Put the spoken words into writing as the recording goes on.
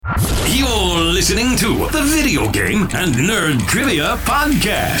listening to the Video Game and Nerd Trivia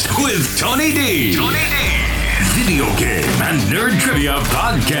Podcast with Tony D. Video Game and Nerd Trivia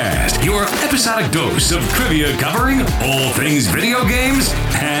Podcast, your episodic dose of trivia covering all things video games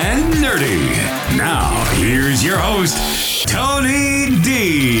and nerdy. Now, here's your host, Tony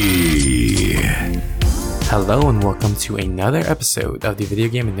D. Hello and welcome to another episode of the Video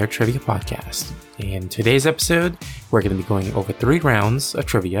Game and Nerd Trivia Podcast. In today's episode, we're going to be going over 3 rounds of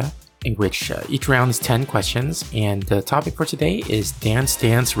trivia, in which each round is 10 questions, and the topic for today is Dance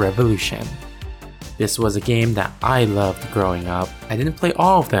Dance Revolution. This was a game that I loved growing up. I didn't play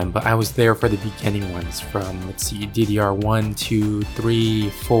all of them, but I was there for the beginning ones from, DDR 1, 2, 3,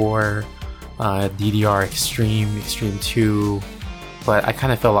 4, DDR Extreme, Extreme 2, but I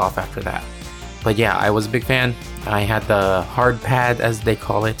kind of fell off after that. But yeah, I was a big fan. I had the hard pad, as they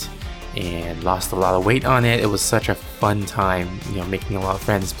call it, and lost a lot of weight on it. It was such a fun time, making a lot of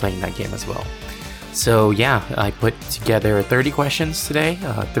friends playing that game as well. So yeah, I put together 30 questions today,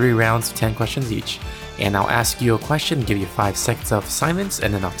 3 rounds of 10 questions each, and I'll ask you a question, give you 5 seconds of silence,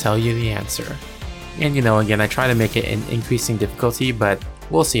 and then I'll tell you the answer. And again, I try to make it an increasing difficulty, but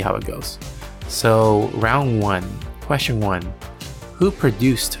we'll see how it goes. So round 1, question 1, who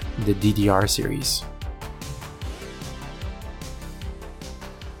produced the DDR series?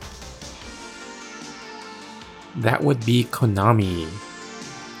 That would be Konami.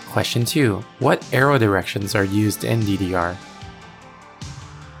 Question 2. What arrow directions are used in DDR?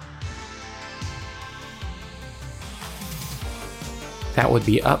 That would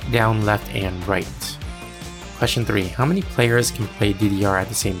be up, down, left, and right. Question 3. How many players can play DDR at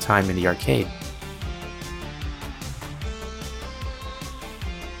the same time in the arcade?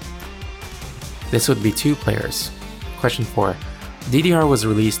 This would be 2 players. Question 4. DDR was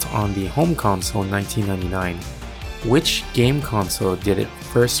released on the home console in 1999. Which game console did it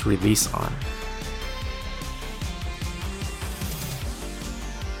first release on?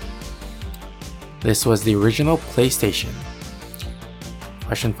 This was the original PlayStation.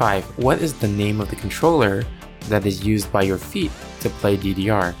 Question 5. What is the name of the controller that is used by your feet to play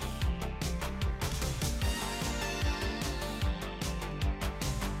DDR?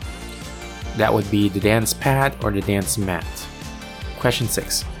 That would be the dance pad or the dance mat. Question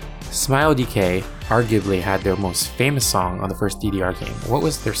 6. Smile DK arguably had their most famous song on the first DDR game. What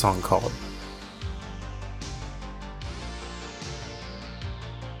was their song called?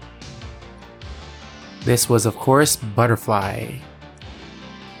 This was, of course, Butterfly.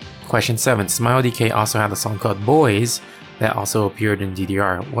 Question 7. Smile DK also had a song called Boys that also appeared in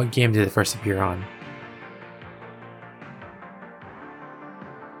DDR. What game did it first appear on?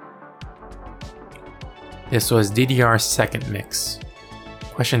 This was DDR's second mix.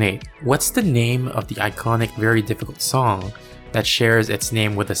 Question 8. What's the name of the iconic Very Difficult song that shares its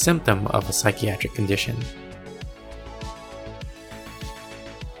name with a symptom of a psychiatric condition?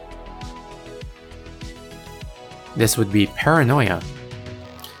 This would be Paranoia.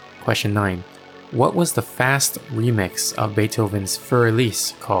 Question 9. What was the fast remix of Beethoven's Für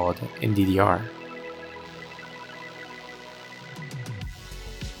Elise called in DDR?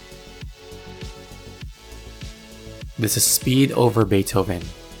 This is Speed over Beethoven.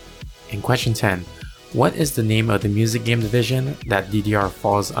 In question 10, what is the name of the music game division that DDR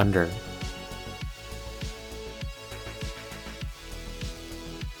falls under?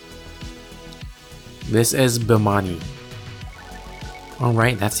 This is Bemani.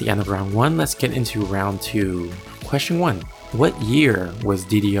 Alright, that's the end of round 1. Let's get into round 2. Question 1. What year was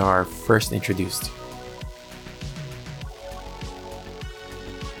DDR first introduced?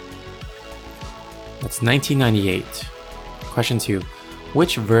 That's 1998. Question 2.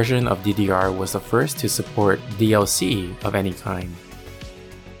 Which version of DDR was the first to support DLC of any kind?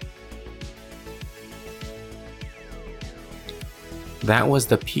 That was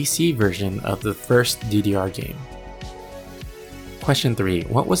the PC version of the first DDR game. Question 3.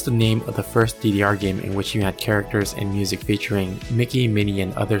 What was the name of the first DDR game in which you had characters and music featuring Mickey, Minnie,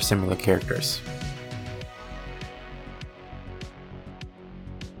 and other similar characters?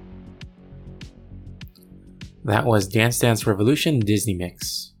 That was Dance Dance Revolution Disney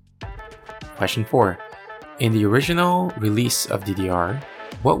Mix. Question 4. In the original release of DDR,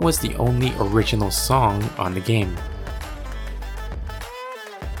 what was the only original song on the game?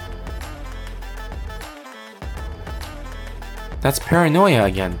 That's Paranoia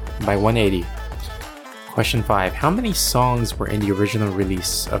again, by 180. Question 5. How many songs were in the original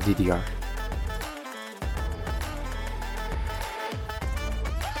release of DDR?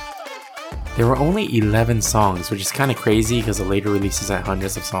 There were only 11 songs, which is kind of crazy because the later releases had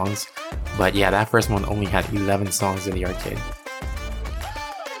hundreds of songs. But yeah, that first one only had 11 songs in the arcade.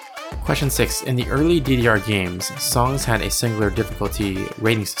 Question 6. In the early DDR games, songs had a singular difficulty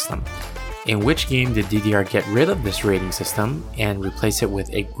rating system. In which game did DDR get rid of this rating system and replace it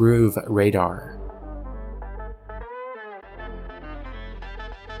with a groove radar?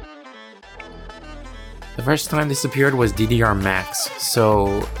 The first time this appeared was DDR Max,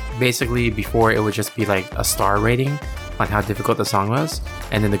 so basically before it would just be like a star rating on how difficult the song was,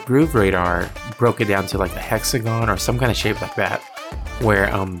 and then the groove radar broke it down to like a hexagon or some kind of shape like that,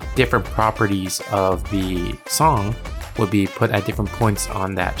 where different properties of the song would be put at different points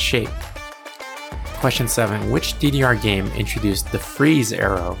on that shape. Question 7. Which DDR game introduced the freeze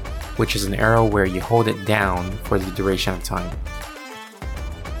arrow, which is an arrow where you hold it down for the duration of time?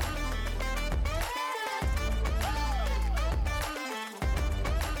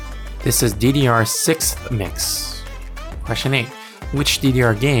 This is DDR 6th mix. Question 8. Which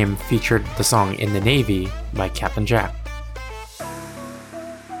DDR game featured the song In the Navy by Captain Jack?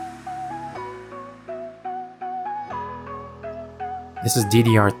 This is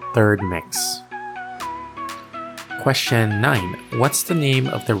DDR 3rd mix. Question 9. What's the name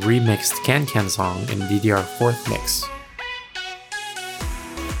of the remixed Can Can song in DDR 4th mix?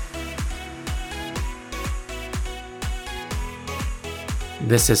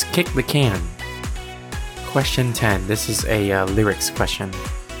 This is Kick the Can. Question 10. This is a lyrics question.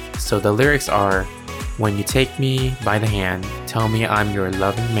 So the lyrics are, when you take me by the hand, tell me I'm your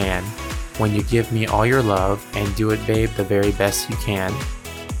loving man. When you give me all your love and do it, babe, the very best you can.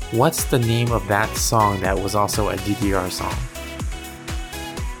 What's the name of that song that was also a DDR song?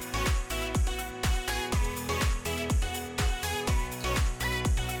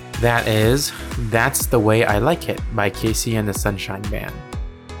 That is That's the Way I Like It by Casey and the Sunshine Band.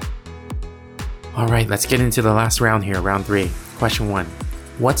 Alright, let's get into the last round here, round 3. Question 1.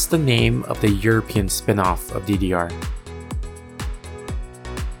 What's the name of the European spin-off of DDR?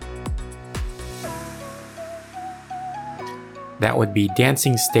 That would be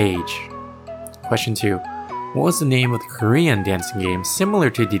Dancing Stage. Question 2. What was the name of the Korean dancing game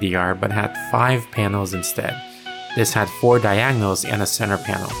similar to DDR but had 5 panels instead? This had 4 diagonals and a center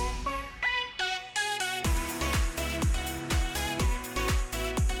panel.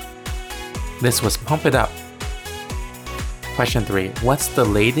 This was Pump It Up. Question 3. What's the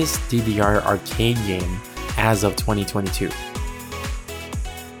latest DDR arcade game as of 2022?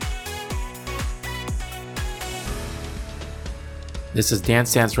 This is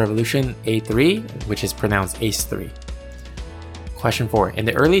Dance Dance Revolution A3, which is pronounced Ace 3. Question 4. In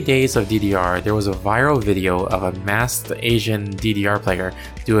the early days of DDR, there was a viral video of a masked Asian DDR player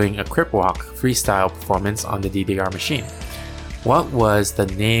doing a crip walk freestyle performance on the DDR machine. What was the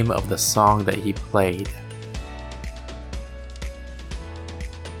name of the song that he played?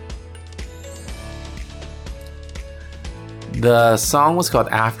 The song was called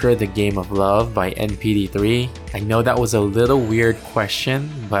After the Game of Love by NPD3. I know that was a little weird question,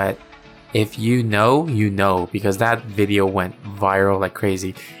 but if you know, you know, because that video went viral like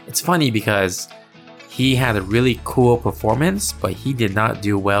crazy. It's funny because he had a really cool performance, but he did not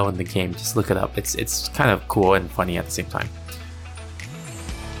do well in the game. Just look it up. It's kind of cool and funny at the same time.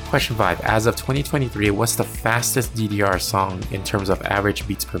 Question 5. As of 2023, what's the fastest DDR song in terms of average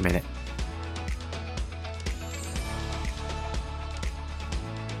beats per minute?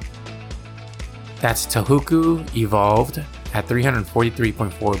 That's Tohoku Evolved at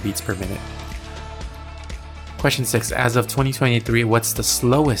 343.4 beats per minute. Question 6. As of 2023, what's the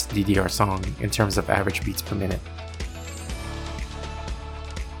slowest DDR song in terms of average beats per minute?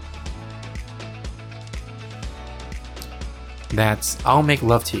 That's I'll Make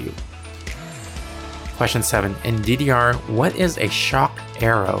Love to You. Question 7. In DDR, what is a shock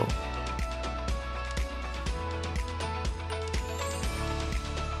arrow?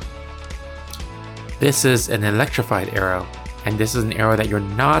 This is an electrified arrow, and this is an arrow that you're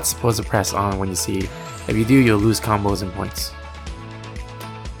not supposed to press on when you see. If you do, you'll lose combos and points.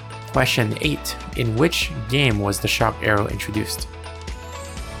 Question 8. In which game was the shock arrow introduced?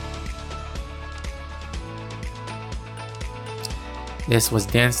 This was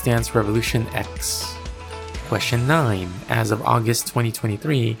Dance Dance Revolution X. Question 9. As of August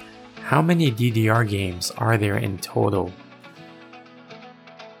 2023, how many DDR games are there in total?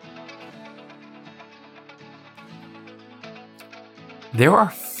 There are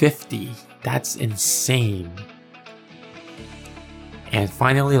 50. That's insane. And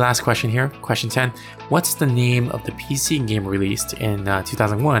finally, last question here. Question 10. What's the name of the PC game released in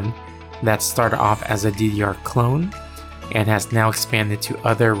 2001 that started off as a DDR clone and has now expanded to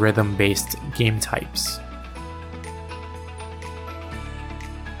other rhythm-based game types?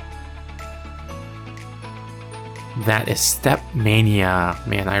 that is Stepmania.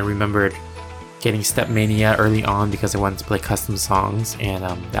 Man, I remembered getting Stepmania early on because I wanted to play custom songs, and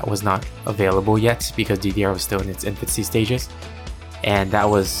that was not available yet because DDR was still in its infancy stages. And that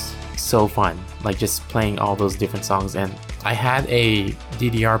was so fun, like just playing all those different songs. And I had a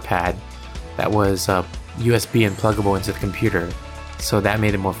DDR pad that was USB and pluggable into the computer, so that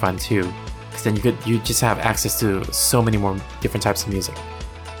made it more fun too, because then you just have access to so many more different types of music.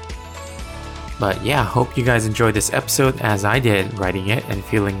 But yeah, hope you guys enjoyed this episode as I did writing it and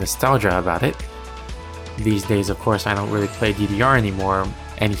feeling nostalgia about it. These days, of course, I don't really play DDR anymore.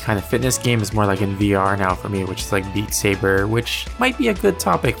 Any kind of fitness game is more like in VR now for me, which is like Beat Saber, which might be a good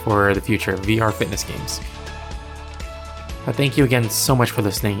topic for the future, VR fitness games. But thank you again so much for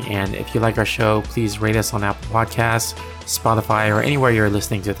listening, and if you like our show, please rate us on Apple Podcasts, Spotify, or anywhere you're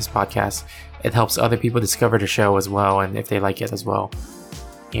listening to this podcast. It helps other people discover the show as well, and if they like it as well.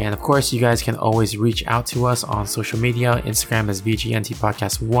 And of course, you guys can always reach out to us on social media. Instagram is VGNT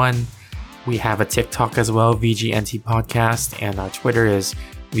Podcast 1. We have a TikTok as well, VGNT Podcast, and our Twitter is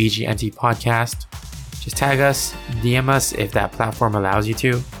VGNT Podcast. Just tag us, DM us if that platform allows you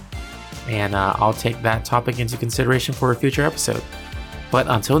to, and I'll take that topic into consideration for a future episode. But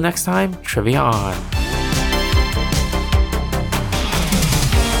until next time, trivia on!